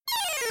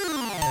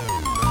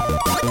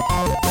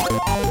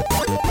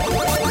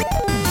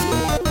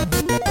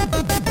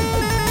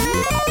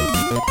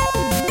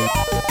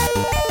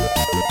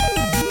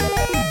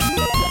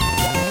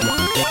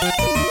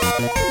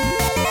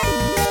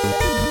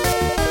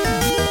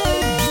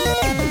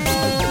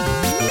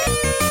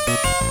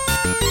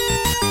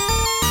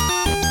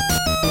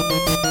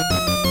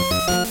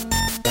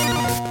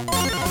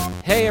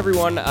Hey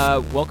everyone,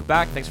 welcome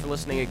back. Thanks for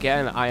listening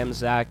again. I am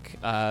Zach.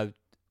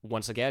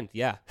 Once again,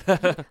 yeah.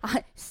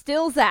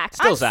 Still Zach.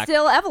 Still I'm Zach.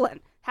 still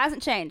Evelyn.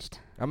 Hasn't changed.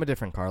 I'm a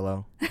different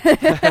Carlo.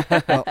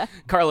 Well,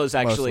 Carlo's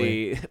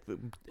actually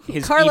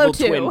his Carlo evil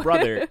too. twin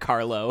brother,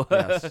 Carlo.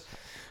 Yes.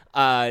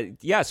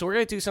 Yeah, so we're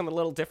going to do something a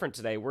little different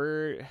today.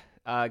 We're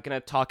going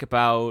to talk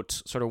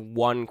about sort of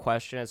one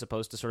question as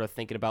opposed to sort of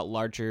thinking about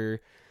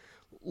larger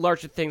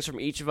things from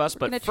each of us. We're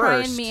But gonna first,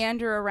 try and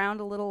meander around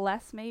a little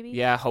less, maybe.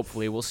 yeah,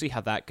 hopefully. We'll see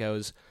how that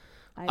goes.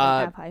 I don't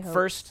have high hopes.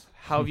 First,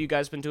 how have you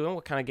guys been doing?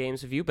 What kind of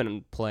games have you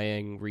been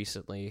playing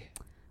recently?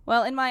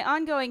 Well, in my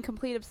ongoing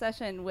complete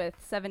obsession with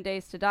 7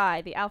 Days to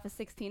Die, the Alpha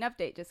 16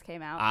 update just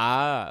came out.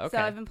 Ah, okay.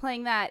 So I've been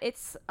playing that.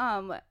 It's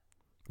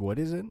What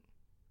is it?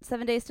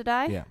 7 Days to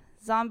Die? Yeah.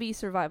 Zombie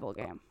survival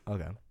game.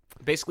 Okay.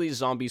 Basically,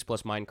 zombies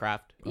plus Minecraft.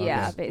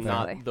 Yeah, Okay. basically.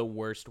 Not the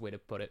worst way to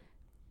put it.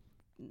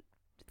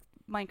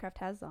 Minecraft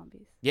has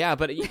zombies. Yeah,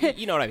 but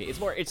you know what I mean.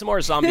 It's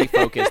more zombie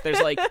focused.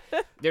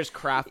 There's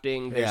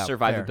crafting, there's Yeah,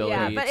 survivability.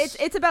 Yeah, but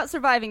it's about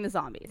surviving the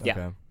zombies. Yeah.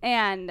 Okay.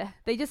 And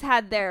they just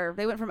had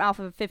they went from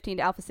Alpha 15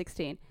 to Alpha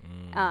 16.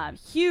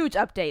 Huge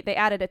update. They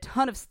added a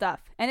ton of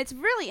stuff. And it's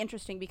really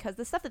interesting because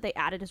the stuff that they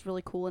added is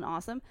really cool and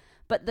awesome.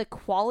 But the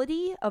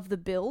quality of the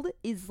build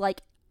is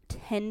like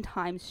 10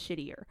 times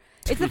shittier.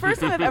 It's the first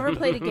time I've ever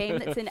played a game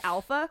that's in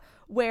alpha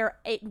where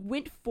it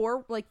went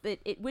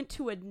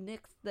to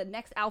the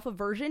next alpha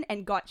version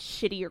and got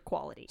shittier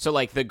quality. So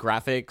like the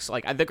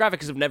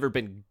graphics have never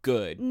been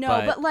good.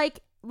 No, but like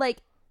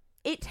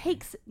it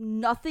takes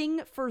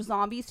nothing for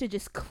zombies to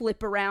just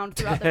clip around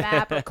throughout the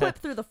map or clip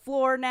through the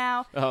floor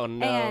now. Oh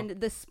no.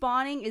 And the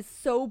spawning is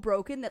so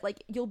broken that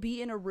like you'll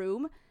be in a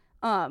room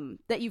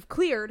that you've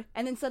cleared,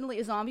 and then suddenly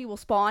a zombie will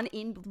spawn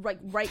in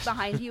right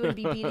behind you and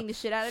be beating the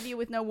shit out of you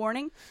with no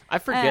warning. I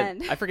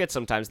forget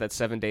sometimes that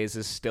 7 Days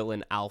is still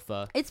in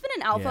alpha. It's been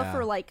in alpha Yeah.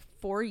 for like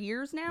 4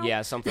 years now.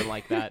 Yeah, something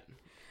like that.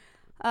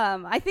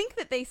 I think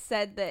that they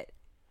said that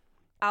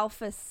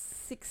Alpha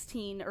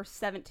 16 or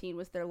 17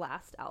 was their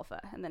last alpha,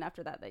 and then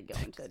after that they'd go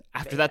into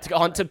After beta. that's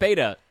gone to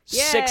beta.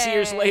 6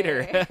 years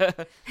later.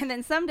 Yay. And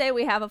then someday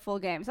we have a full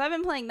game. So I've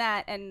been playing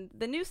that, and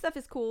the new stuff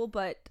is cool,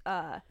 but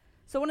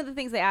so one of the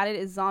things they added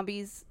is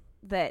zombies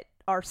that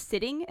are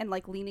sitting and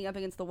like leaning up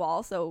against the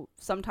wall. So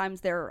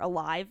sometimes they're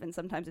alive and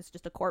sometimes it's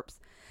just a corpse.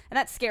 And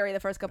that's scary the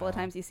first couple of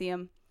times you see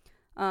them.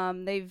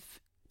 They've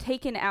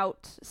taken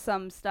out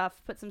some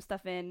stuff, put some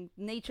stuff in.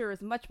 Nature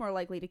is much more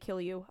likely to kill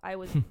you. I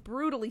was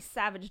brutally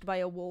savaged by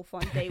a wolf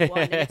on day one.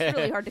 And it's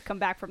really hard to come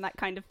back from that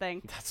kind of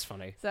thing. That's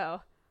funny.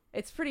 So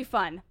it's pretty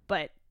fun.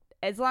 But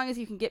as long as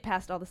you can get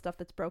past all the stuff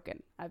that's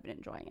broken, I've been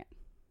enjoying it.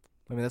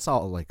 I mean, that's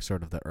all like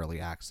sort of the early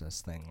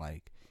access thing.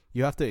 Like,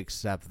 you have to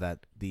accept that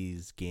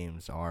these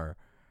games are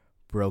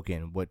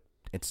broken.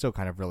 It still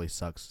kind of really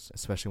sucks,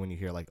 especially when you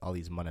hear like all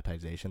these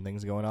monetization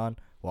things going on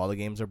while the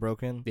games are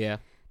broken. Yeah.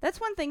 That's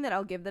one thing that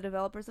I'll give the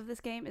developers of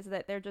this game is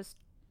that they're just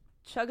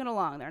chugging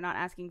along. They're not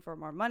asking for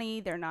more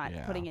money. They're not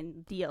putting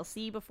in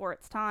DLC before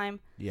it's time.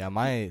 Yeah,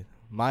 my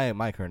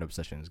current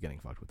obsession is getting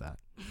fucked with that.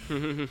 Oh,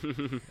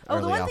 the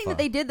Early one thing alpha. that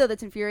they did though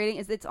that's infuriating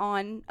is it's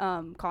on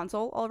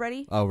console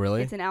already. Oh,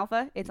 really? It's in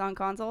alpha. It's on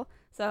console.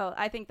 So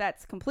I think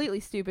that's completely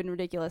stupid and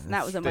ridiculous, and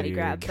that was a money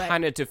grab. But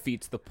Kind of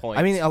defeats the point.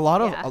 I mean,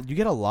 Yeah. you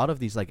get a lot of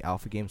these like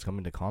alpha games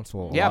coming to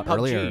console. yeah, a lot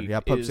earlier. PUBG Yeah,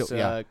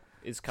 PUBG.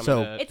 is coming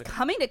So- to... it's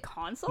coming to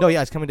console. No,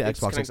 yeah, it's coming to It's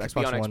Xbox. gonna It's be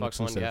Xbox on One Xbox One,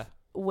 exclusive.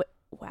 yeah.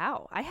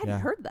 Wow, I hadn't Yeah.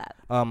 heard that.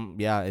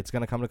 Yeah, it's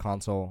gonna come to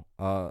console.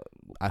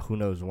 Who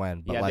knows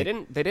when? But Yeah, like,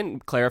 they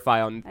didn't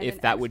clarify on And if an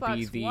that would be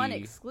Xbox the... One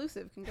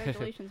exclusive.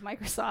 Congratulations,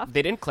 Microsoft.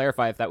 They didn't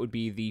clarify if that would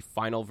be the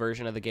final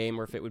version of the game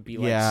or if it would be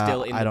like Yeah,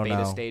 still in I the don't beta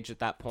know. stage at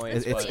that point.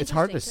 it's but- it's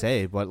hard to interesting,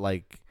 say, but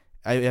like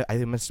I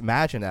must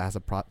imagine it has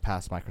a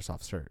past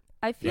Microsoft cert.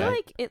 I feel Yeah.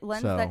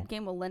 like So- that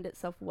game will lend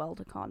itself well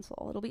to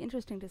console. It'll be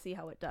interesting to see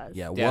how it does.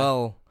 Yeah, Yeah.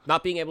 well,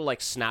 Not being able to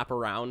like snap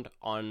around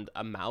on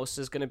a mouse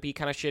is going to be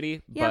kind of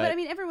shitty. Yeah, but I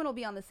mean, everyone will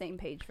be on the same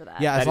page for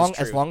that. yeah. That is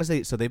As true. long as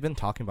they've been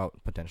talking about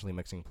potentially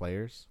mixing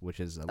players, which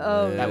is a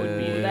That would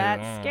be-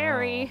 that's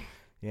scary.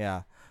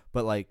 Yeah,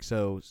 but like,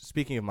 so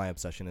speaking of my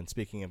obsession and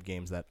speaking of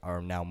games that are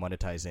now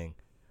monetizing,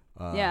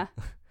 Yeah.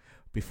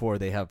 before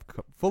they have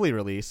fully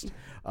released,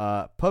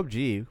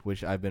 PUBG,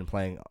 which I've been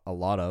playing a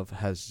lot of,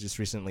 has just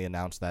recently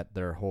announced that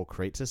their whole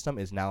crate system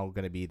is now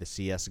going to be the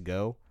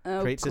CS:GO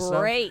Oh, crate system.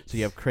 great. So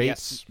you have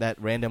crates Yes. that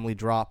randomly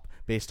drop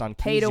based on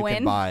Pay keys to you win?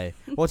 can buy.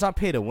 Well, it's not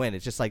pay to win.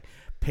 It's just like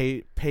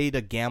pay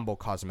to gamble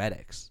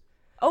cosmetics.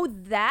 Oh,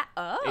 that.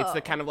 Oh. It's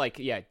the kind of like,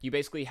 yeah, you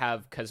basically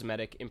have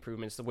cosmetic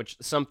improvements, which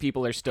some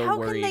people are still How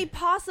worried. can they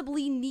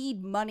possibly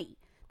need money?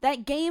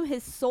 That game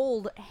has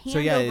sold hand So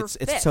yeah, over it's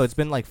fist. so it's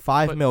been like But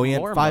 5 million,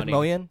 more 5 money.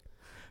 million.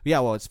 Yeah,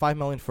 well, it's $5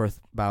 million for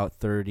about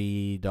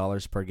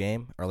 $30 per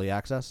game, early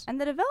access. And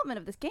the development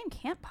of this game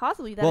can't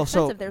possibly be that Well,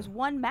 expensive. so- There's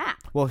one map.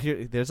 Well,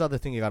 there's other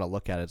thing you got to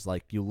look at. It's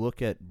like you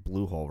look at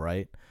Bluehole,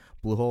 right?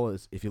 Bluehole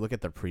is, if you look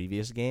at the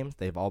previous games,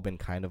 they've all been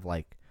kind of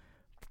like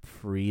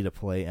free to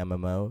play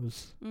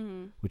MMOs,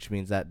 which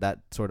means that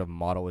sort of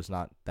model is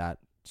not that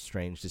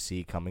strange to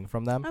see coming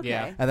from them. Okay.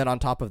 Yeah. And then on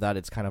top of that,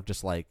 it's kind of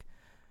just like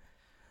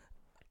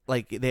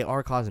they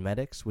are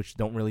cosmetics, which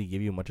don't really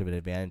give you much of an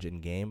advantage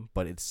in game,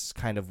 but it's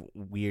kind of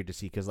weird to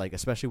see because, like,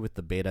 especially with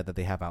the beta that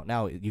they have out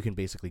now, you can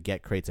basically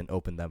get crates and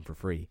open them for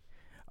free,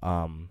 The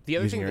other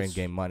using thing your that's-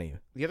 in-game money.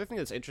 The other thing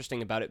that's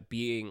interesting about it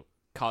being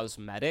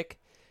cosmetic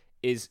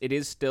is it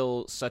is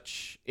still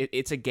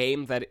it's a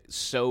game that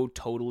so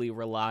totally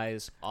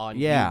relies on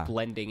Yeah. you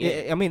blending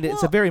in. I mean,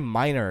 it's a very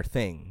minor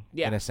thing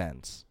Yeah. in a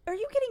sense. Are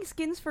you getting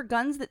skins for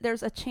guns that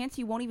there's a chance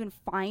you won't even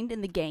find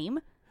in the game?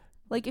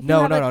 Like if you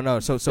No.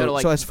 have So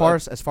like, as far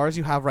as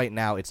you have right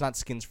now, it's not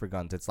skins for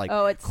guns. It's like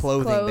it's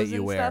clothing that clothes you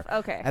and wear. stuff?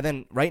 Okay. And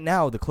then right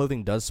now, the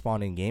clothing does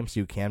spawn in game, so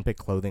you can pick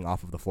clothing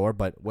off of the floor.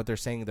 But what they're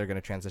saying they're going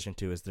to transition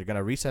to is they're going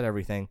to reset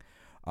everything,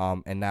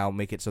 and now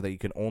make it so that you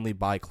can only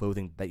buy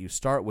clothing that you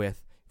start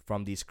with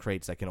from these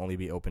crates that can only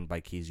be opened by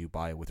keys you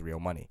buy with real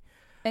money.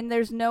 And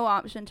there's no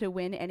option to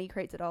win any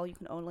crates at all. You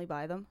can only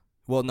buy them.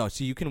 Well, no.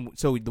 So you can.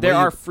 So the There way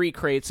are free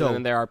crates so- and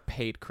then there are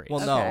paid crates.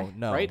 Well, Okay.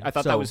 no. Right? I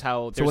thought that was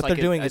how. So There's what like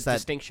they're doing a is that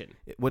distinction.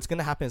 what's going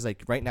to happen is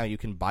like right now you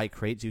can buy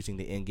crates using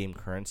the in-game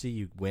currency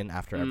you win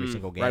after every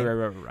single game.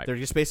 Right. They're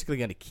just basically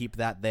going to keep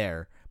that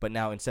there, but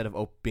now instead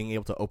of being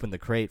able to open the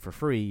crate for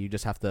free, you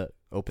just have to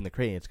open the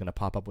crate, and it's going to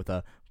pop up with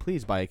a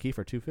 "Please buy a key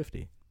for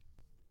 $250."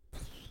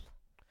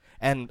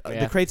 And Yeah.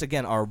 the crates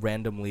again are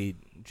randomly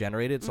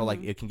generated, so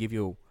like it can give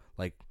you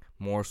like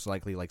more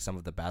likely like some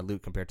of the bad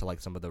loot compared to like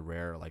some of the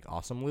rare like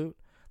awesome loot,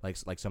 like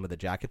some of the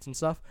jackets and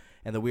stuff.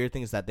 And the weird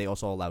thing is that they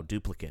also allow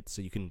duplicates,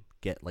 so you can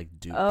get like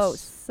dupes. Oh,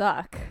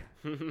 suck.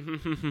 So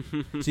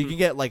you can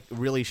get like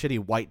really shitty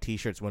white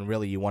T-shirts when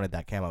really you wanted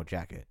that camo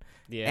jacket.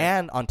 Yeah.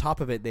 And on top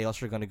of it, they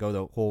also are going to go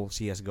the whole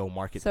CS:GO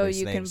marketplace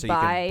you thing, can so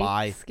buy you can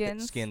buy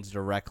skins?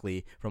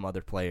 directly from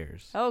other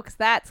players. Oh, 'cause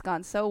that's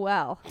gone so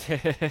well.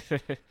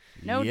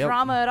 No Yep.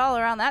 drama at all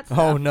around that stuff.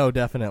 Oh no,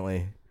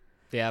 definitely.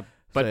 Yeah.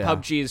 But yeah.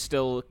 PUBG is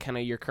still kind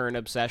of your current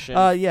obsession.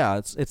 Yeah,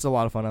 it's a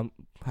lot of fun.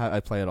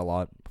 I play it a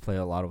lot. Play it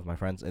a lot with my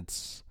friends.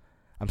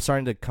 I'm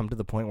starting to come to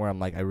the point where I'm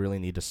like, I really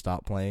need to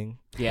stop playing.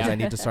 Yeah. 'Cause I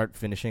need to start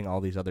finishing all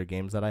these other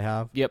games that I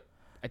have. Yep.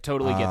 I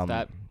totally get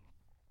that.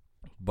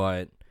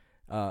 But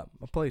I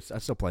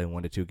still play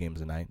 1 to 2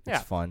 games a night. It's Yeah.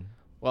 fun.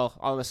 Well,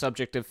 on the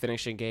subject of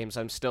finishing games,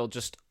 I'm still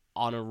just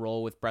on a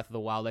roll with Breath of the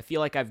Wild. I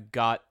feel like I've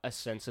got a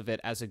sense of it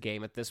as a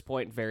game at this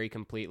point very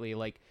completely.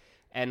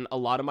 And a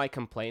lot of my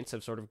complaints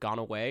have sort of gone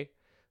away.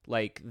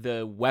 Like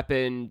the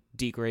weapon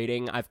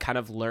degrading, I've kind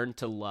of learned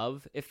to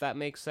love, if that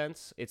makes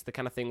sense. It's the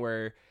kind of thing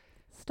where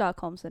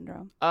Stockholm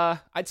syndrome.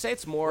 I'd say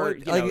it's more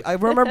I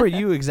remember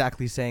you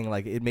exactly saying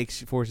like it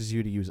forces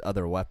you to use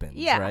other weapons.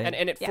 Yeah. Right.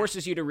 and it Yeah.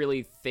 forces you to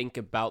really think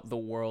about the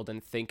world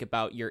and think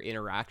about your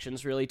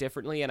interactions really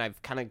differently, and I've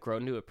kind of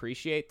grown to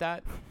appreciate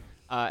that.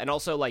 And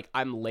also, like,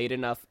 I'm late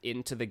enough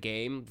into the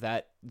game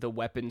that the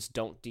weapons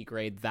don't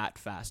degrade that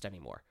fast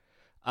anymore.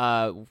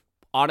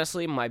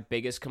 Honestly, my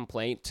biggest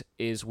complaint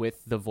is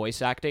with the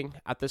voice acting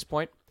at this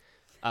point.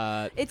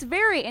 It's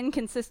very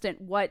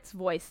inconsistent what's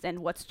voiced and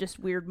what's just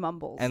weird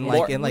mumbles. And, It's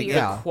like- and, like, weird.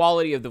 yeah. The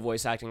quality of the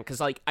voice acting, because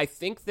like I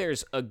think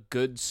there's a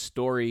good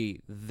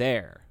story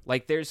there.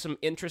 Like there's some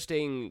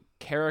interesting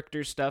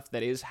character stuff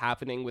that is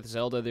happening with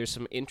Zelda. There's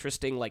some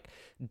interesting like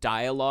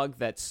dialogue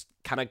that's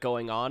kind of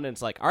going on, and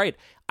it's like, all right,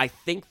 I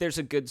think there's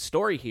a good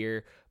story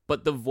here,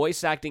 but the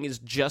voice acting is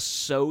just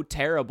so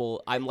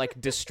terrible. I'm like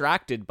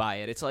distracted by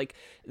it. It's like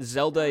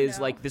Zelda is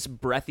like this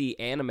breathy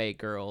anime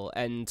girl,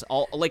 and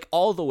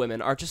all the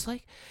women are just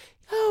like,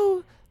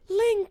 oh,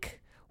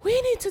 Link, we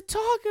need to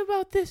talk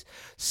about this,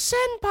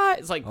 senpai.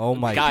 It's like, Oh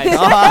my guys,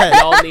 God.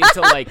 y'all need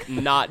to like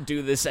not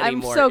do this I'm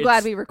anymore. so glad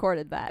It's- we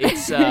recorded that.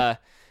 It's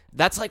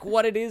that's like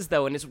what it is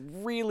though, and it's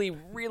really,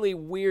 really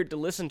weird to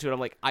listen to it. I'm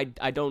like,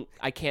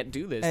 I can't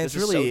do this. And This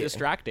it's is so really-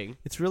 distracting.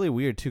 It's really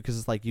weird too, because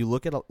it's like you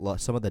look at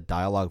some of the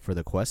dialogue for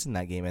the quests in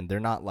that game, and they're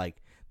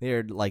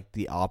like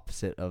the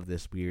opposite of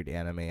this weird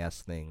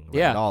anime-esque thing. Right,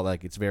 Yeah. at all.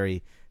 Like it's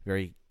very,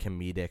 very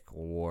comedic,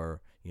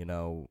 or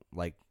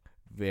like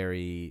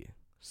very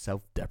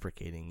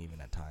self-deprecating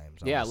even at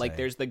times. I Yeah, wanna like say.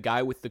 there's the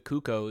guy with the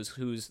cuckoos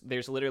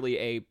there's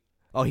literally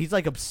he's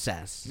like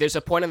obsessed. there's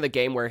a point in the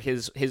game where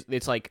his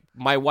it's like,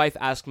 my wife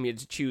asked me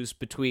to choose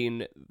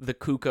between the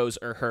cuckoos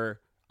or her.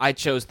 I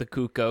chose the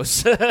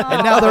cuckoos. And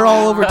now they're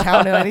all over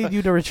town, and I need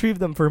you to retrieve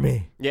them for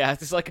me. Yeah,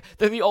 it's like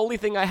they're the only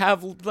thing I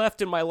have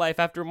left in my life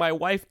after my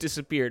wife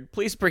disappeared.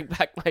 Please bring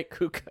back my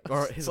cuckoos.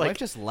 Or It's his like, wife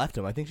just left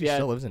him. I think she Yeah.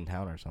 still lives in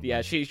town or something.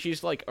 yeah,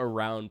 she's like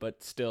around,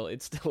 but still,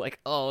 it's still like,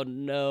 oh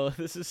no,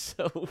 this is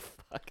so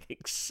fucking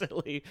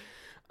silly.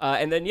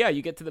 And then, yeah,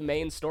 you get to the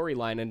main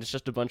storyline, and it's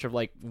just a bunch of,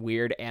 like,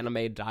 weird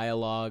anime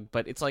dialogue,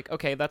 but it's like,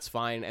 okay, that's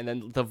fine. And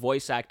then the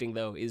voice acting,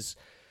 though, is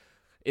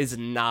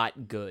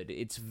not good.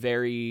 It's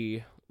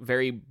very,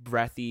 very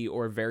breathy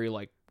or very,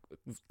 like,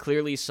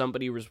 clearly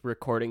somebody was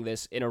recording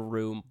this in a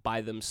room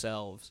by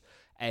themselves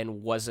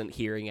and wasn't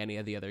hearing any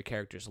of the other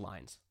characters'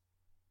 lines.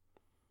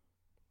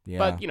 Yeah,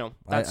 But, you know,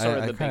 that's sort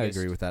of the I kind of biggest...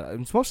 agree with that.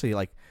 It's mostly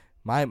like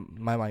my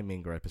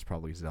main gripe is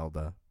probably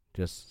Zelda.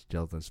 Just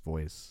Zelda's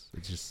voice.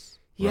 It's just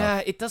Yeah,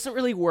 rough. it doesn't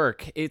really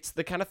work. It's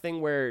the kind of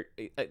thing where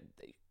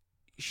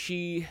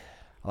she...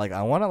 Like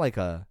I want like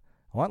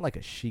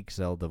a chic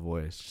Zelda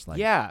voice, just like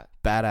yeah.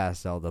 badass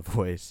Zelda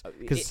voice.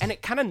 And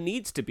it kind of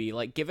needs to be,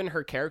 like, given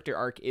her character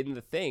arc in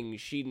the thing,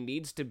 she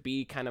needs to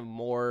be kind of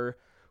more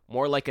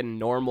like a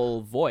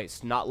normal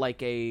voice, not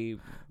like a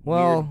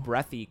weird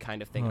breathy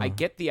kind of thing. I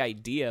get the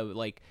idea,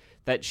 like,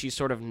 that she's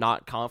sort of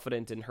not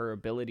confident in her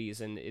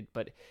abilities,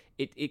 but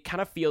it kind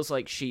of feels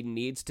like she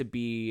needs to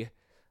be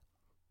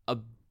a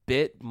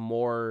bit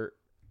more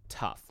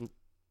tough.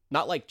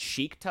 Not like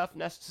cheek tough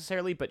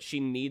necessarily, but she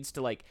needs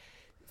to, like,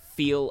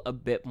 feel a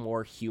bit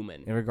more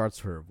human. in regards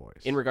to her voice.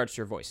 In regards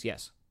to her voice,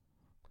 yes.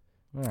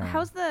 Yeah.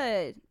 How's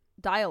the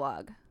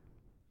dialogue?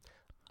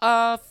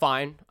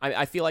 Fine.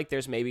 I feel like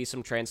there's maybe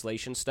some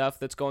translation stuff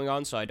that's going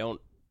on, so I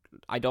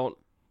don't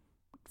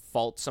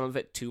fault some of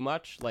it too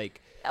much.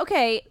 Like,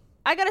 Okay,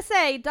 I gotta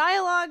say,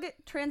 dialogue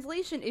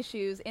translation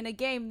issues in a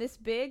game this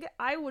big,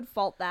 I would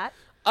fault that.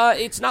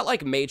 it's not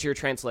like major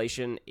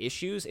translation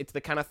issues. It's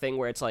the kind of thing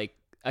where it's like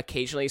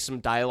occasionally some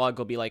dialogue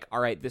will be like, all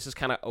right, this is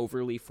kind of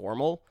overly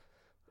formal.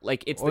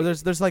 Like it's or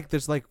there's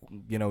like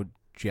you know,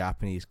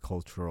 Japanese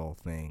cultural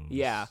things.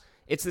 yeah,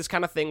 it's this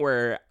kind of thing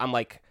where I'm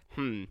like,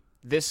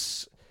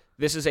 this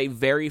is a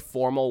very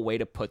formal way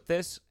to put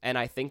this, and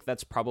I think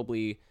that's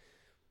probably.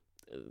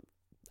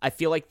 I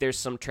feel like there's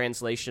some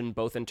translation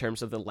both in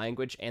terms of the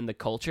language and the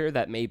culture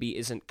that maybe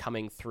isn't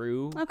coming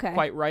through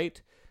quite right.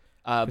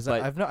 Because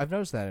But I've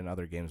noticed that in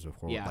other games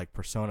before, Yeah. like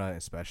Persona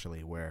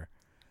especially, where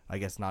I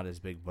guess not as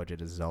big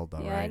budget as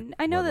Zelda, Yeah, right?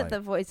 I know But, that like, the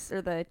voice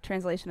or the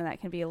translation of that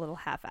can be a little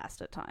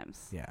half-assed at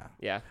times. yeah,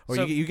 yeah, or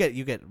so, you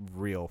get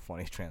real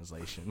funny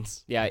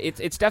translations. yeah,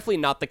 it's definitely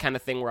not the kind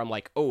of thing where I'm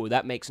like, oh,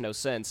 that makes no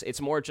sense. It's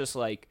more just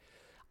like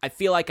I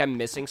feel like I'm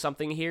missing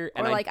something here,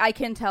 and Or like, I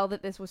can tell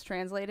that this was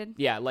translated.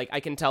 yeah, like I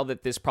can tell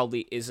that this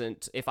probably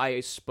isn't. If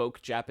I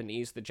spoke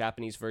Japanese, the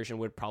Japanese version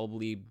would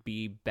probably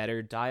be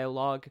better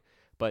dialogue,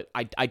 but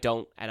I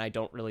don't, and I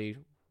don't really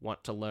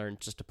want to learn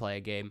just to play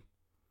a game.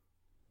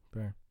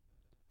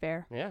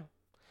 Fair. Yeah.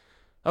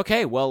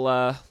 Okay,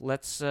 well,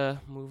 let's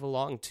move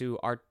along to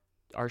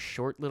our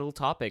short little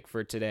topic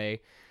for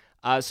today.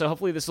 So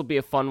hopefully this will be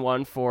a fun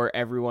one for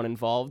everyone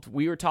involved.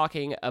 We were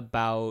talking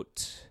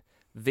about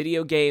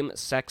video game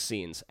sex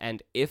scenes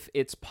and if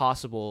it's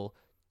possible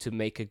to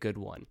make a good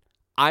one.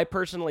 I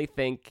personally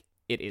think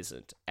it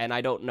isn't, and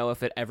I don't know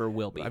if it ever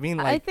will be. I mean,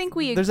 like, I think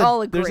we there's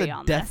all a, agree there's a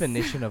on this.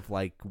 definition of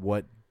like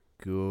what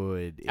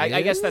good is.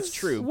 I guess that's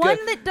true. One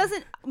Good. that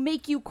doesn't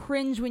make you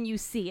cringe when you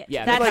see it.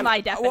 Yeah, That's Like, my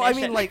definition. Well, I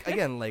mean, like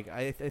again, like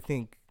I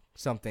think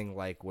something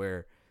like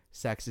where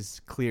sex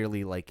is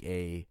clearly like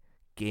a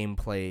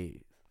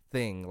gameplay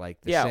thing,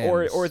 like The yeah,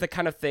 Sims. or the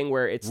kind of thing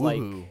where it's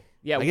Woohoo. like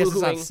yeah, I guess it's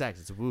not woohooing. sex,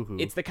 it's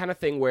woohoo. It's the kind of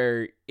thing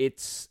where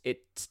it's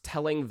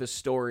telling the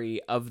story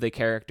of the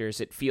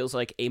characters. It feels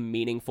like a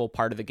meaningful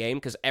part of the game,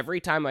 because every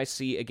time I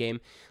see a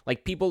game,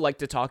 like people like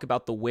to talk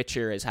about The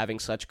Witcher as having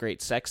such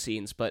great sex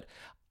scenes, but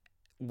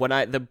when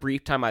the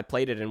brief time I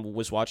played it and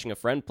was watching a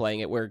friend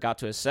playing it where it got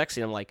to a sex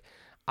scene, I'm like,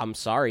 I'm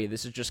sorry,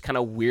 this is just kind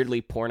of weirdly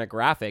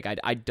pornographic.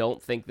 I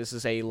don't think this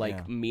is a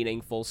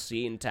meaningful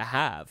scene to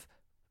have.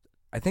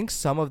 I think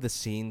some of the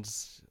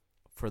scenes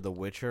for The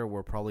Witcher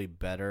were probably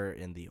better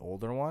in the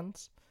older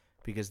ones,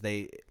 because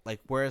they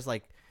whereas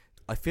I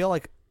feel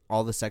like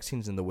all the sex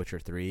scenes in The Witcher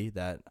 3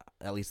 that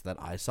at least that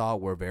I saw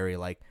were very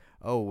like,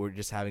 oh, we're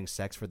just having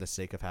sex for the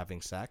sake of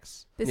having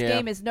sex. This Yeah.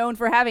 game is known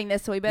for having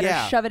this, so we better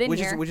shove it in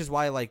here. Which is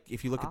why, like,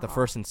 if you look at the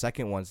first and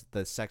second ones,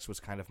 the sex was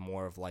kind of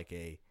more of like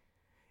it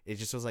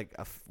just was like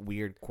a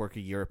weird,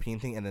 quirky European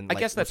thing, and then I like,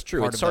 guess that's was true.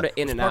 part It's of sort the- of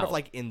in was and part out. of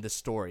like in the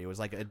story. It was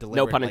like a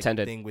deliberate pun like,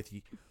 intended. thing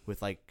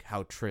with like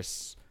how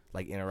Triss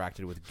like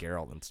interacted with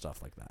Geralt and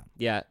stuff like that.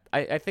 Yeah,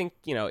 I think,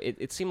 you know,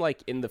 it seemed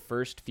like in the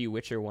first few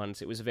Witcher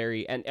ones, it was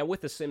very, and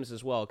with The Sims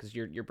as well, because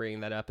you're bringing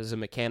that up as a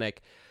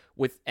mechanic.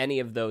 With any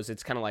of those,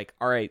 it's kind of like,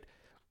 all right,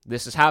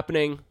 this is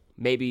happening,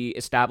 maybe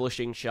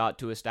establishing shot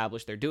to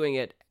establish they're doing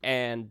it,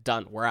 and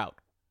done, we're out.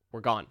 We're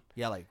gone.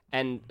 Yeah, like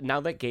And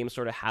now that games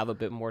sort of have a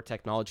bit more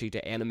technology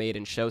to animate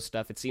and show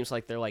stuff, it seems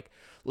like they're like,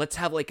 let's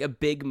have like a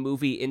big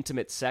movie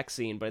intimate sex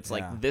scene, but it's Yeah.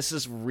 like, this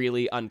is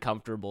really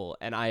uncomfortable,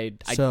 and I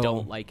So-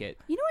 don't like it.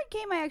 You know what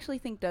game I actually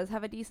think does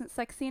have a decent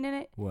sex scene in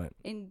it? what?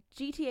 In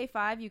GTA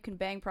 5, you can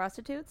bang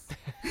prostitutes.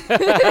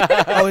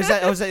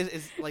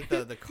 Is like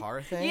the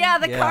car thing? Yeah,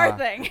 the car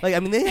thing. Like, I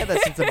mean, they had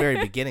that since the very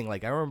beginning.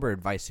 Like, I remember in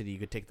Vice City, you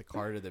could take the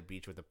car to the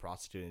beach with a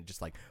prostitute and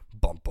just like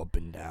bump up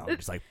and down,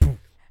 just like boom,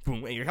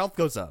 boom, and your health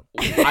goes up.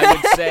 I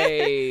would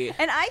say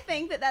And I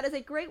think that is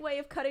a great way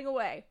of cutting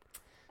away.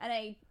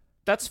 And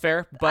that's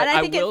fair, but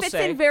I think will it fits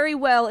say in very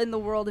well in the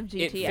world of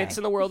GTA. it fits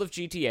in the world of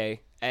GTA,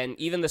 And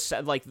even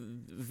like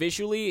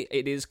visually,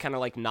 it is kind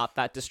of like not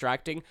that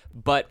distracting,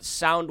 but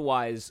sound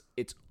wise,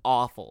 it's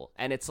awful,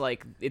 and it's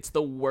like it's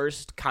the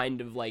worst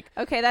kind of like.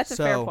 Okay, that's a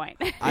fair point.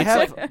 I It's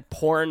have like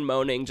porn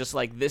moaning, just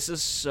like this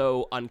is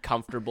so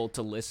uncomfortable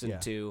to listen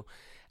to.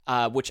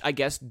 Which I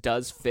guess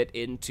does fit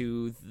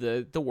into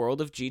the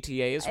world of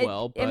GTA as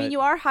well. But I mean,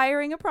 you are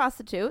hiring a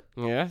prostitute.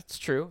 yeah, it's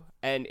true,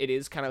 and it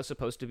is kind of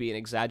supposed to be an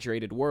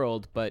exaggerated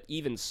world, but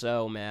even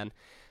so, man,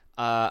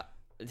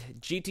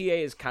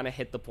 GTA has kind of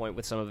hit the point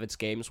with some of its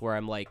games where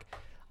I'm like,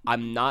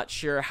 I'm not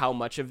sure how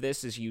much of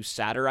this is you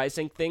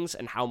satirizing things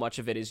and how much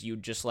of it is you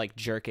just like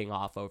jerking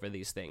off over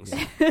these things.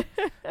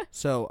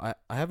 So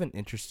I have an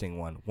interesting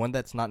one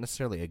that's not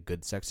necessarily a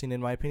good sex scene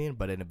in my opinion,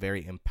 but in a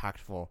very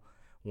impactful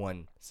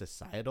one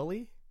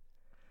societally.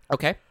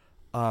 Okay.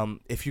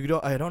 If you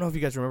don't, I don't know if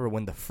you guys remember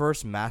when the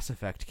first Mass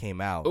Effect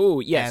came out. Oh,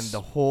 yes. And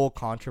the whole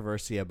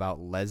controversy about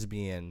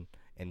lesbian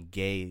and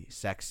gay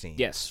sex scenes.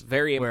 Yes,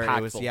 very where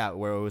impactful.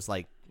 where it was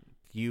like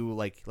you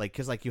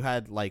because you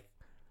had like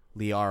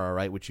Liara,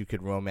 right, which you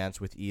could romance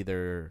with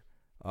either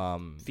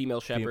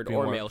Female shepherd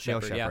or male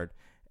shepherd. Yeah.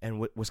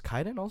 And was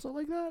Kaiden also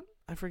like that?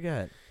 I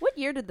forget. What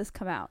year did this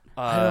come out?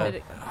 Oh, Did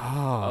it-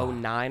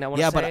 09, I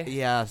want to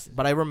say.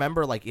 But I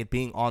remember like it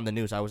being on the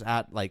news. I was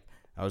at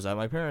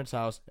my parents'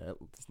 house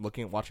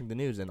watching the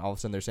news, and all of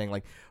a sudden they're saying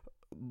like,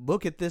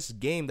 look at this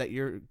game that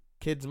your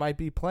kids might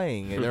be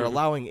playing, and they're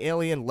allowing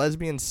alien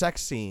lesbian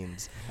sex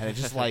scenes, and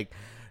it's just like,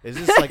 is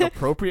this like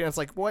appropriate? And it's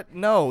like, what?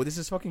 No, this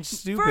is fucking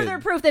stupid. Further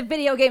proof that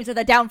video games are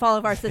the downfall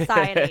of our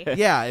society.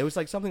 Yeah, it was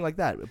like something like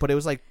that, but it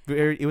was like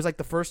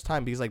the first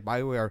time, because like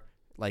BioWare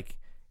like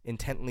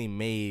intently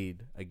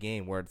made a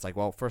game where it's like,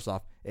 well, first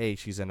off,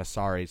 she's an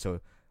Asari, so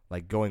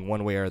like going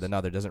one way or the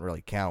other doesn't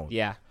really count.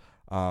 Yeah.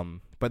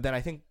 But then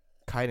I think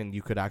Kaiden,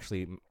 you could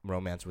actually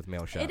romance with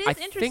male chefs. It is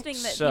interesting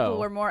that people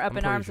were more up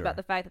in arms about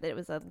the fact that it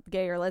was a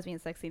gay or lesbian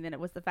sex scene than it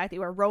was the fact that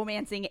you were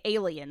romancing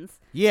aliens.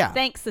 Yeah.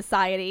 Thanks,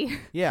 society.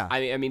 Yeah.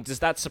 I mean, does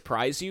that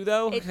surprise you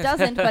though? It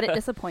doesn't, but it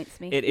disappoints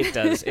me. It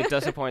does. It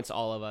disappoints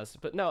all of us.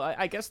 But no,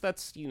 I guess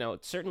that's,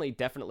 certainly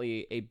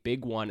definitely a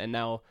big one. And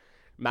now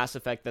Mass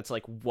Effect, that's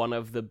like one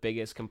of the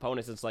biggest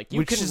components. It's like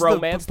you can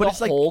romance the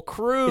whole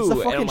crew. It's the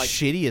fucking like,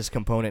 shittiest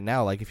component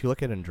now. Like if you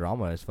look at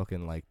Andromeda, it's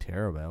fucking like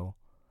terrible.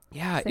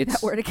 Yeah, Say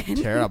that word again.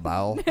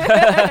 Terrible.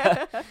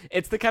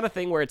 It's the kind of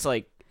thing where it's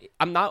like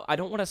I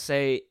don't want to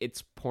say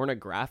it's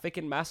pornographic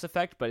in Mass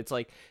Effect, but it's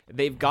like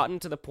they've gotten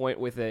to the point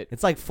with it.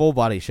 It's like full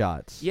body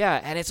shots.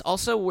 Yeah, and it's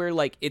also where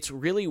like it's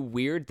really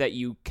weird that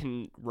you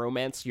can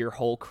romance your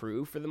whole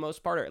crew for the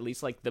most part, or at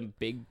least like the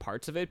big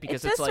parts of it,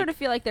 because it does it's like sort of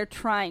feel like they're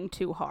trying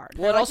too hard.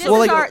 Well,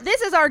 Like, also-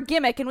 this is our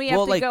gimmick, and we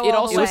have to go it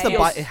all also the It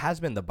was way. it has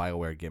been the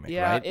BioWare gimmick,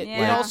 yeah, right?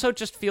 it also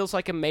just feels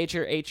like a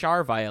major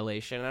HR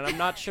violation, and I'm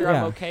not sure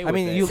I'm okay with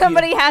it.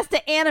 Somebody has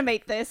to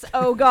animate this.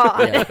 Oh God.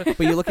 Yeah. But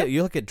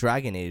you look at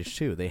Dragon Age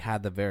too. They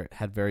had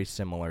very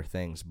similar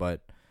things,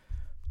 but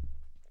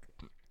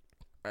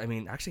I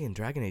mean, actually, in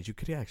Dragon Age, you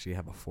could actually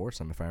have a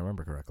foursome, if I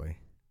remember correctly,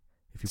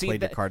 if you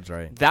played your cards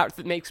right.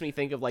 That makes me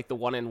think of like the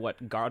one in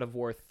God of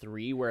War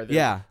 3, where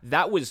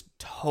that was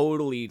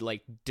totally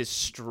like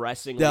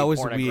distressingly. That was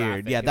pornographic.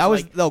 weird. Yeah, It's that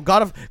was like,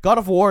 God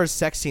of War's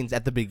sex scenes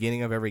at the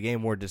beginning of every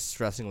game were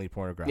distressingly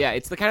pornographic. Yeah,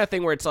 it's the kind of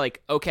thing where it's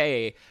like,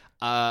 okay,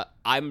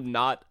 I'm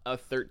not a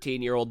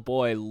 13-year-old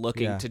boy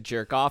looking to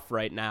jerk off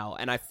right now,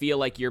 and I feel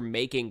like you're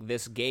making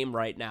this game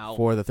right now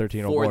for the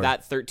 13-year-old boy. For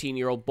that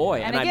 13-year-old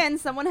boy. And again,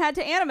 someone had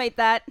to animate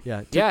that.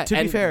 Yeah. To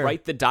be be fair,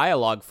 write the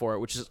dialogue for it,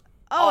 which is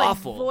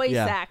awful. And voice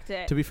act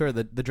it. To be fair,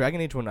 the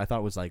Dragon Age one I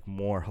thought was like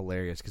more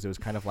hilarious because it was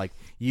kind of like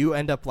you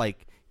end up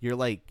like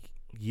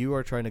you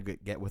are trying to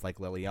get with like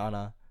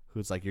Liliana,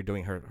 who's like you're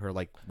doing her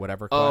like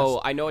whatever quest. Oh,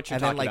 I know what you're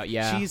talking then, about.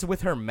 Yeah, she's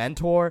with her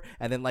mentor,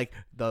 and then like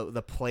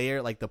the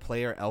player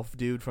elf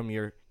dude from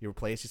your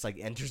place just like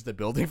enters the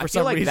building for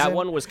some reason. That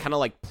one was kind of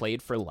like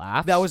played for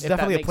laughs. That was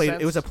definitely a played.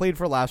 It was a played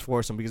for laughs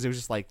foursome because it was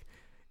just like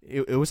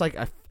it was like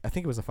I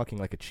think it was a fucking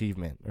like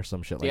achievement or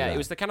some shit like that. Yeah, it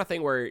was the kind of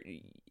thing where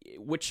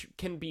which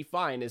can be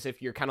fine is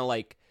if you're kind of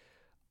like,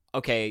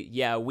 okay,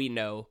 yeah, we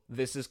know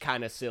this is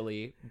kind of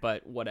silly,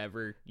 but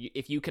whatever.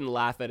 If you can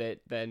laugh at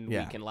it, then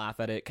we can laugh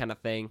at it, kind of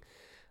thing.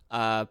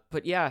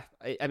 But yeah,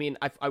 I mean,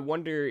 I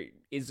wonder,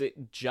 is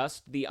it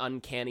just the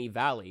uncanny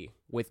valley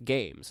with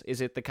games?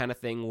 Is it the kind of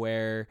thing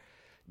where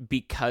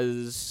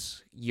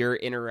because you're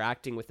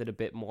interacting with it a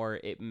bit more,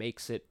 it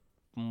makes it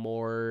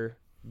more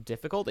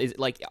difficult?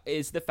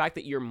 Is the fact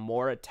that you're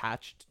more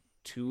attached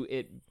to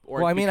it?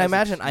 Or well, I mean, I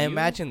imagine,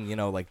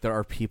 like there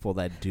are people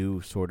that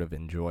do sort of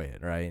enjoy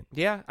it, right?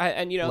 Yeah,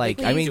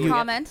 like, I mean,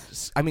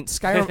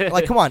 Skyrim,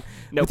 like, come on,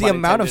 no with the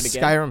amount of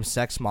again. Skyrim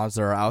sex mods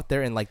that are out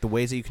there, and like the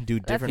ways that you can do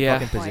different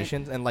fucking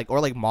positions, and like, or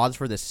like mods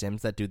for The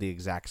Sims that do the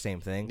exact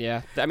same thing.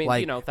 Yeah, I mean,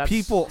 like,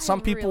 that's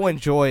some people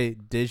enjoy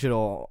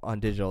digital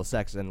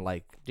sex, and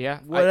like,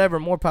 whatever,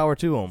 more power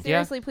to them.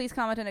 Seriously, please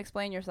comment and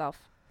explain yourself.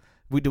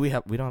 We don't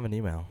have an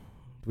email.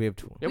 We have.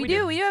 We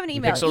do have an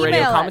email.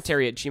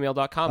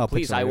 PixelRadioCommentary@gmail.com.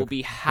 Please, I will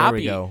be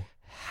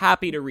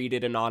happy to read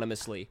it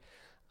anonymously.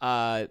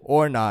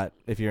 Or not,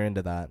 if you're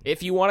into that.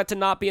 If you want it to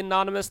not be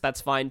anonymous, that's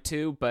fine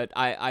too, but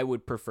I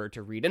would prefer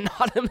to read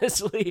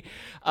anonymously.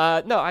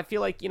 No, I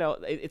feel like,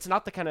 it's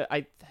not the kind of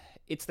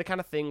it's the kind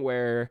of thing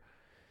where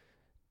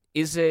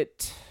is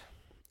it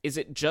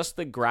just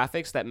the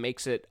graphics that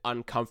makes it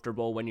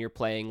uncomfortable when you're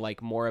playing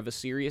like more of a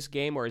serious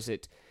game, or is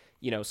it,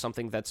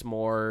 something that's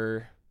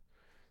more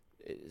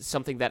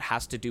something that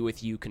has to do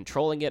with you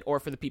controlling it, or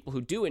for the people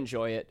who do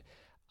enjoy it,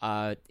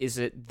 is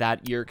it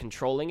that you're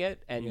controlling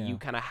it and you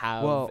kind of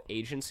have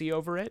agency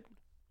over it?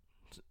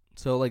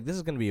 So, like, this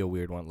is going to be a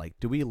weird one. Like,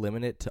 do we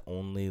limit it to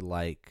only,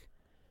 like,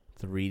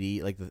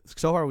 3D? Like,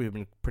 so far we've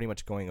been pretty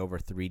much going over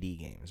 3D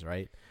games,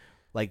 right?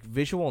 Like,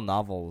 visual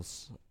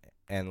novels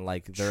and,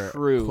 like, their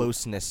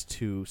closeness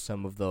to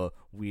some of the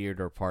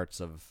weirder parts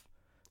of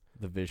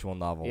the visual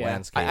novel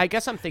landscape. I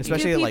guess I'm thinking...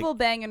 Do people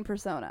bang in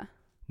Persona?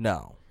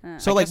 No.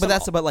 So, like, but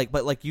that's about, like,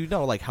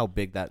 like, how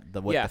big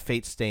the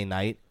Fate Stay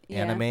Night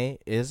anime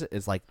is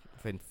like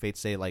Fate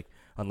Stay, like,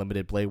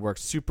 Unlimited Blade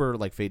Works, super,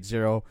 like, Fate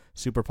Zero,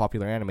 super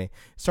popular anime. It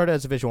started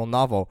as a visual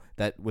novel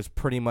that was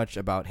pretty much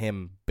about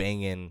him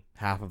banging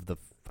half of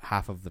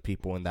the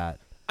people in that.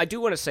 I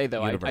do want to say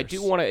though, universe. I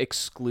do want to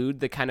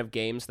exclude the kind of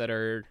games that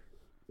are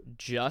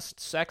just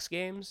sex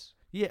games.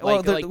 Yeah,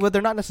 well,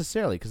 they're not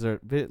necessarily, because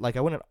they're like,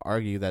 I wouldn't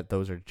argue that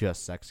those are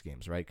just sex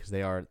games, right? Because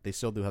they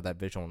still do have that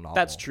visual novel.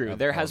 That's true.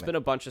 There has been a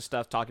bunch of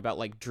stuff talking about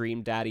like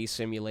Dream Daddy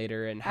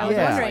Simulator and how. I was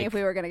wondering if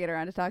we were going to get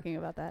around to talking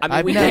about that.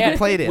 I mean, I've never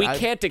played it. We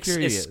can't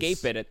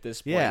escape it at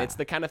this point. Yeah. It's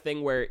the kind of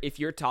thing where if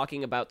you're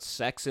talking about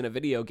sex in a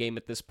video game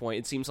at this point,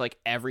 it seems like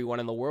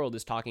everyone in the world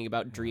is talking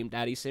about Dream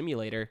Daddy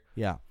Simulator.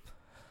 Yeah.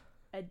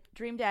 A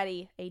Dream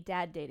Daddy, a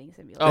dad dating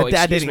simulator. Oh,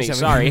 excuse me.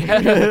 Sorry.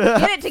 Get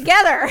it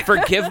together.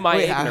 Forgive my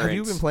ignorance. Have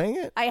you been playing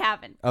it? I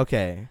haven't.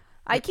 Okay.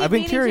 I keep I've been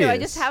meaning curious. to. I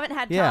just haven't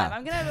had time. Yeah.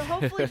 I'm gonna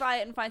hopefully buy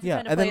it and find some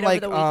time to and play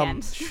then, it over the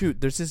weekend. shoot,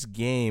 there's this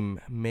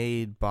game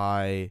made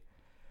by.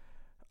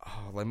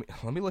 Oh, let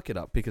me look it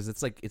up, because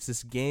it's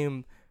this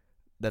game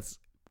that's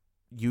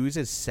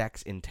uses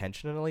sex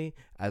intentionally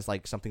as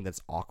like something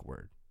that's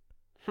awkward.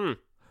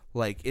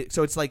 Like it's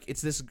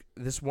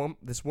this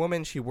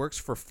woman, she works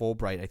for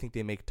Fulbright. I think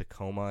they make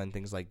Tacoma and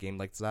things like games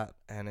like that,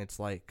 and it's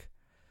like,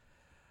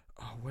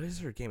 oh, what is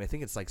her game? I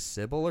think it's like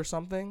Sybil or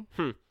something.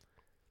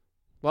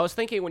 Well, I was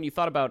thinking when you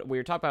thought about, we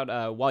were talking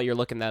about while you're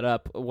looking that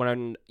up,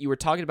 when you were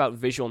talking about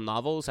visual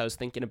novels, I was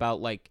thinking about,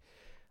 like,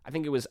 I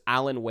think it was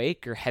Alan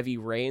Wake or Heavy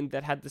Rain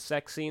that had the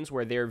sex scenes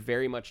where they're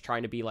very much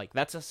trying to be like,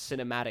 that's a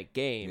cinematic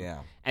game,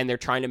 and they're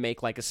trying to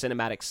make like a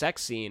cinematic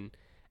sex scene,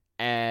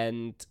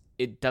 and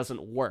it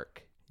doesn't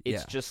work.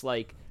 It's just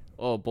like,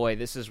 oh boy,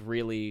 this is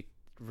really,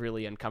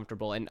 really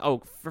uncomfortable. And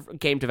for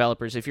game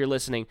developers, if you're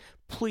listening,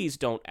 please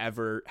don't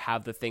ever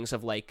have the things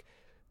of like,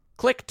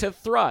 click to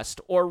thrust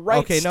or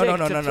right stick to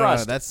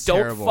thrust. No, that's don't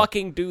terrible.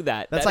 Fucking do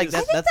that. That's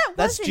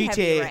that's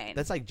GTA.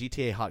 That's like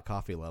GTA Hot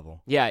Coffee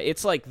level. Yeah,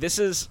 it's like, this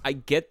is. I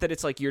get that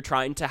it's like you're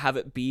trying to have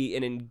it be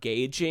an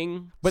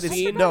engaging, but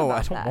scene,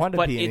 I don't want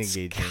to be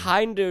engaging. But it's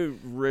kind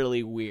of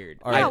really weird.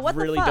 Right. I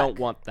really don't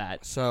want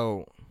that.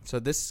 So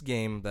this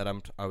game that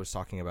I was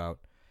talking about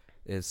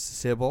is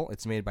Sybil.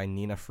 It's made by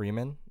Nina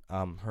Freeman.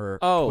 Her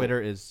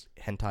Twitter is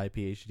hentai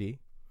PhD.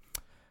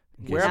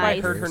 Where have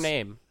I heard her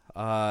name?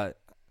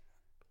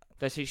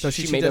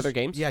 She made other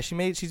games? Yeah,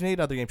 she's made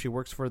other games. She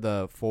works for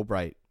the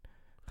Fulbright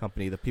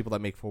company, the people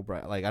that make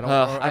Fulbright. Like I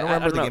don't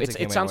remember the games.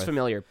 It sounds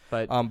familiar,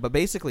 but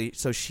basically,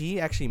 so she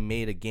actually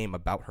made a game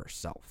about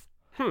herself.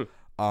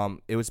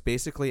 It was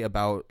basically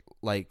about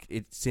like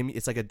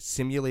it's like a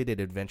simulated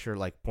adventure,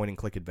 like point and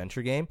click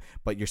adventure game,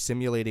 but you're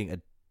simulating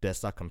a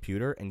desktop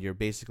computer, and you're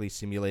basically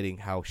simulating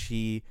how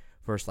she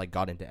first like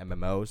got into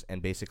MMOs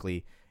and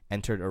basically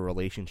entered a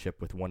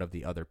relationship with one of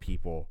the other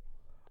people.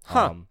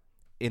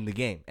 In the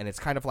game, and it's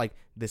kind of like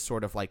this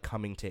sort of like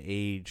coming to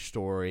age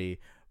story,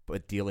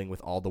 but dealing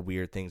with all the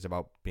weird things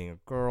about being a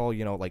girl,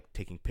 like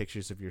taking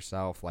pictures of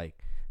yourself, like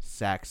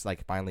sex,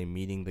 like finally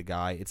meeting the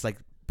guy. It's like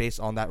based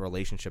on that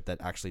relationship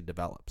that actually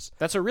develops.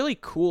 That's a really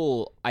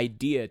cool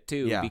idea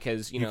too,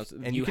 because you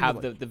have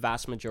like, the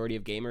vast majority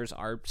of gamers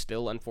are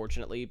still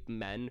unfortunately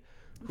men.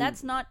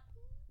 That's not.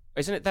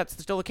 Isn't it? That's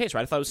still the case,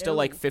 right? I thought it was still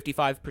like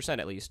 55%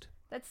 at least.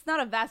 That's not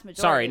a vast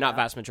majority. Sorry, not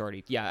vast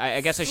majority. Yeah,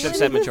 I guess I should have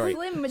said majority.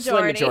 Slim majority.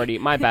 Slim majority.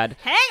 My bad.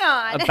 Hang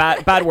on.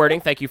 Bad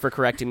wording. Thank you for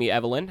correcting me,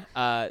 Evelyn.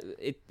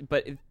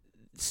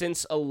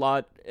 Since a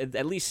lot,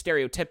 at least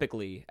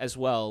stereotypically as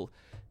well,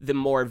 the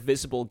more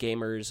visible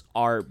gamers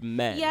are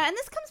men. Yeah, and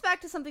this comes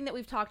back to something that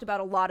we've talked about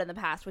a lot in the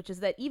past, which is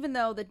that even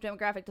though the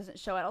demographic doesn't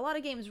show it, a lot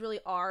of games really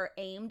are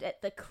aimed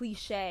at the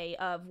cliche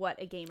of what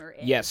a gamer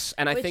is. Yes,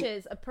 and I think...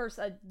 Which is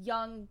a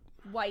young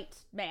white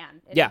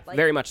man. Yeah,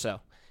 very much so.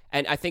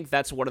 And I think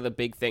that's one of the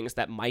big things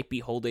that might be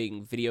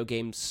holding video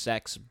game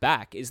sex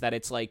back, is that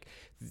it's like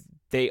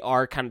they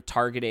are kind of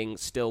targeting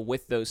still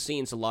with those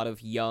scenes a lot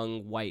of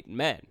young white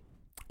men.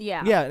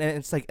 Yeah. Yeah, and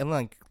it's like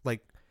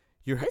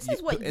you're. This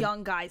is what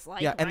young guys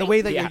like. Yeah, right? and the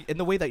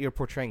way that you're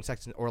portraying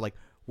sex, or like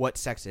what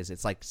sex is,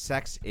 it's like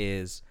sex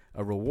is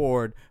a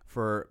reward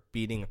for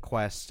beating a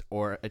quest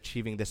or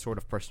achieving this sort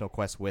of personal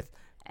quest with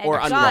And Or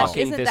gosh,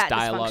 unlocking isn't this that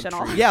dialogue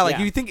dysfunctional? tree. Yeah, like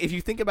Yeah. if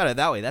you think about it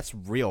that way, that's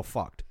real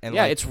fucked. And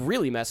Yeah, like, it's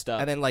really messed up.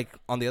 and then like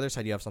on the other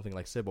side, you have something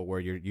like Sybil, where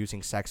you're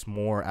using sex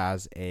more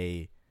as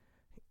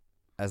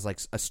like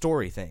a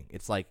story thing.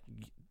 It's like,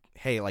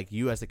 hey, like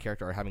you as the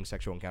character are having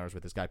sexual encounters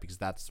with this guy because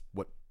that's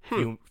what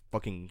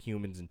fucking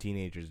humans and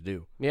teenagers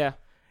do. Yeah.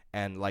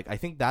 And like I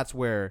think that's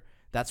where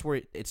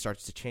it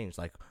starts to change.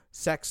 Like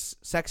sex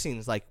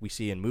scenes like we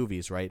see in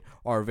movies, right,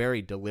 are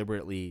very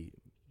deliberately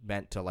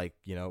meant to, like,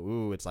 you know,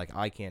 ooh, it's like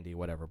eye candy,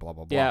 whatever, blah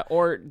blah blah. Yeah,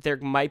 or there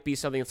might be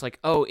something that's like,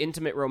 oh,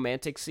 intimate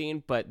romantic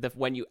scene, but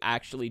when you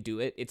actually do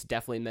it, it's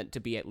definitely meant to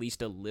be at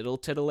least a little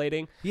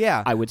titillating.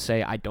 Yeah. I would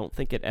say I don't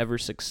think it ever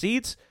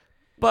succeeds,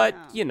 but,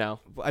 No. you know.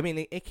 I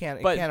mean, it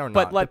can But- or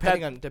but not, let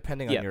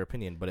depending yeah. on your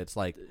opinion. But it's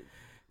like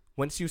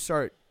once you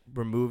start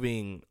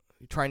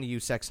trying to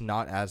use sex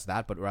not as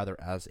that, but rather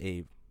as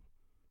a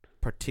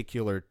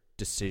particular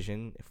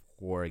decision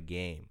for a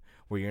game,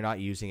 where you're not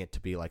using it to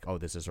be like, oh,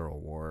 this is a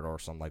reward or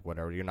something, like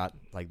whatever. You're not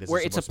like this.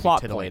 Where is it's a supposed to be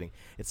plot titillating. point.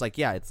 It's like,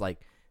 yeah, it's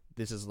like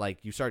this is like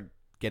you start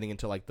getting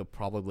into like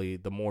probably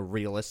the more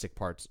realistic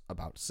parts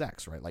about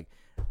sex, right? Like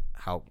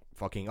how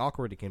fucking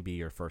awkward it can be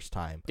your first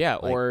time. Yeah,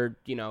 Like, or,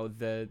 you know,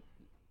 the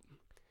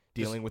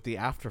dealing with the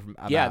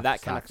aftermath. Yeah,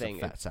 that kind of facts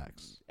thing.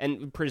 Sex.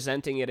 and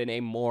presenting it in a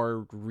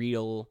more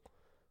real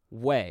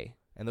way.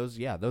 And those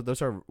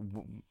are,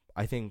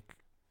 I think,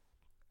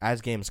 as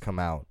games come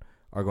out,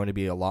 are going to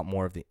be a lot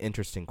more of the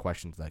interesting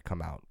questions that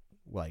come out,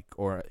 like,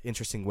 or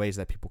interesting ways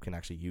that people can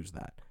actually use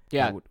that.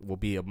 Yeah. That will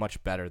be a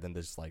much better than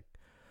this like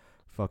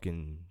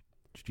fucking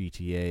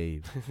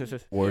GTA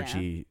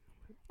orgy.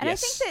 And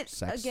Yes, I think that,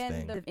 sex again,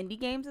 thing. the indie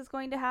games is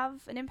going to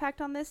have an impact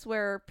on this,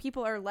 where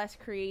people are less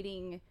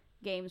creating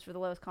games for the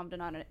lowest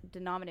common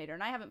denominator.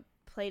 And I haven't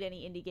played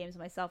any indie games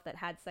myself that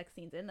had sex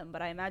scenes in them,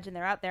 but I imagine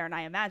they're out there, and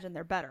I imagine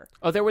they're better.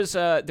 Oh, there was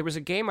a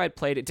game I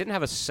played. It didn't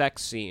have a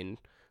sex scene,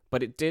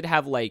 but it did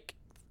have like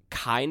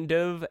kind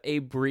of a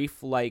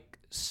brief like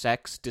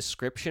sex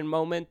description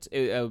moment.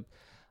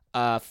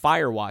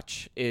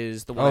 Firewatch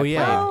is the one. Oh, I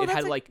yeah. played. Oh, It that's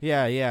had a- like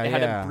Yeah, it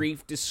had a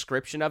brief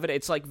description of it.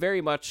 It's like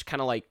very much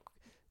kind of like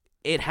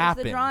it There's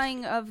happened. the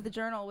drawing of the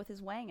journal with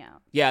his wang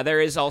out. Yeah, there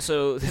is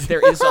also a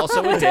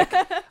dick.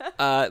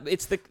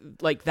 It's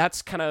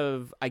that's kind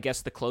of, I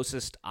guess, the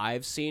closest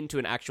I've seen to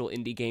an actual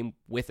indie game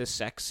with a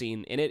sex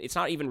scene in it. It's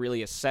not even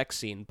really a sex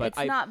scene, but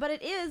It's not, but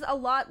it is a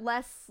lot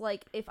less,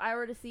 like, if I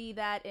were to see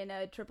that in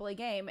a AAA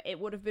game, it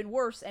would have been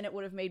worse, and it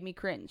would have made me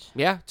cringe.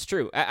 Yeah, it's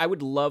true. I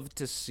would love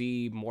to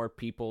see more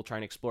people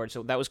trying to explore it.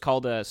 So that was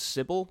called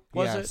Sybil,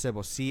 was it?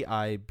 Sybil,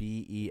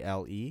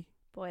 Cibele.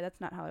 Boy,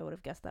 that's not how I would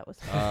have guessed that was.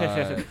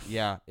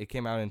 Yeah, it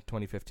came out in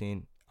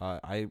 2015.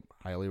 I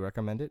highly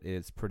recommend it.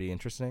 It's pretty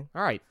interesting.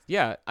 All right.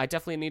 Yeah, I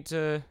definitely need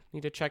to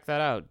check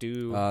that out.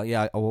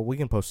 Yeah. Well, we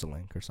can post a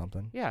link or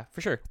something. Yeah,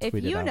 for sure. If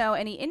tweet it you out. know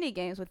any indie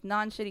games with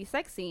non-shitty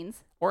sex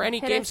scenes, Or any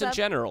hit games us in up.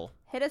 general.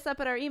 Hit us up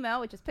at our email,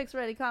 which is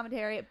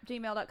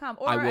pixelreadycommentary@gmail.com.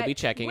 Or I will at be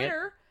checking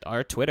Twitter,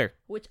 Our Twitter.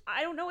 which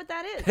I don't know what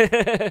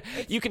that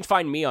is. You can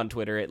find me on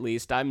Twitter, at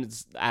least. I'm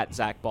at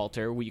Zach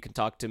Balter, where you can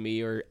talk to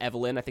me, or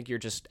Evelyn. I think you're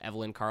just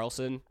Evelyn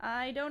Carlson.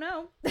 I don't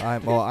know.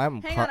 I'm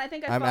Hang on, I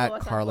think I I'm follow at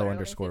us on Carlo Twitter. Let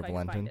me see _ if I can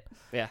find Valentin. it.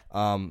 Yeah.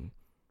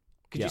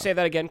 Could Yeah. you say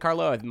that again,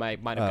 Carlo? I might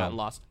have gotten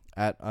lost.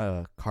 At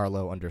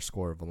Carlo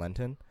 _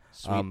 Valentin.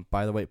 Sweet.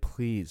 By the way,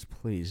 please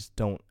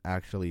don't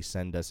actually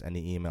send us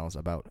any emails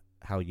about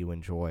how you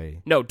enjoy.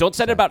 No, don't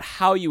send it about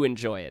how you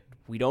enjoy it.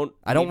 We don't.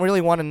 I don't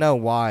really want to know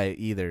why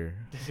either,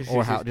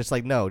 or how. Just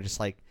like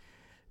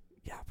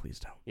yeah, please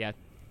don't. Yeah.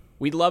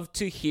 We'd love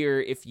to hear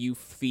if you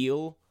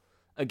feel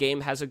a game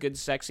has a good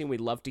sex scene.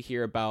 We'd love to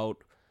hear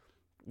about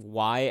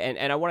why.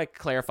 And I want to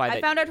clarify that.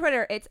 I found our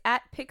Twitter. It's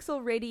at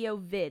Pixel Radio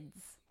Vids.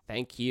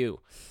 Thank you.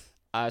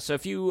 So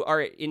if you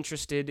are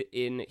interested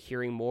in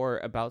hearing more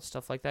about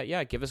stuff like that,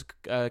 yeah, give us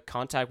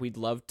contact. We'd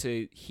love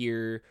to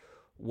hear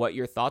what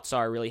your thoughts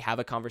are, really have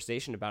a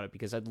conversation about it,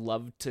 because I'd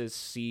love to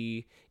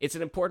see, it's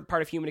an important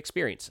part of human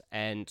experience,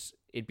 and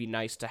it'd be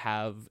nice to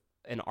have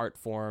an art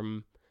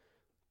form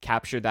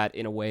capture that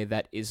in a way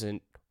that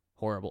isn't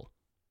horrible.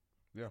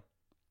 Yeah.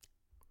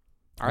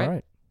 All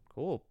right.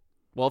 Cool.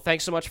 Well,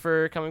 thanks so much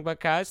for coming back,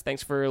 guys.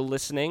 Thanks for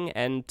listening,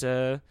 and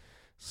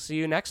see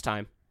you next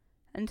time.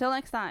 Until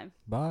next time.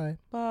 Bye.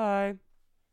 Bye.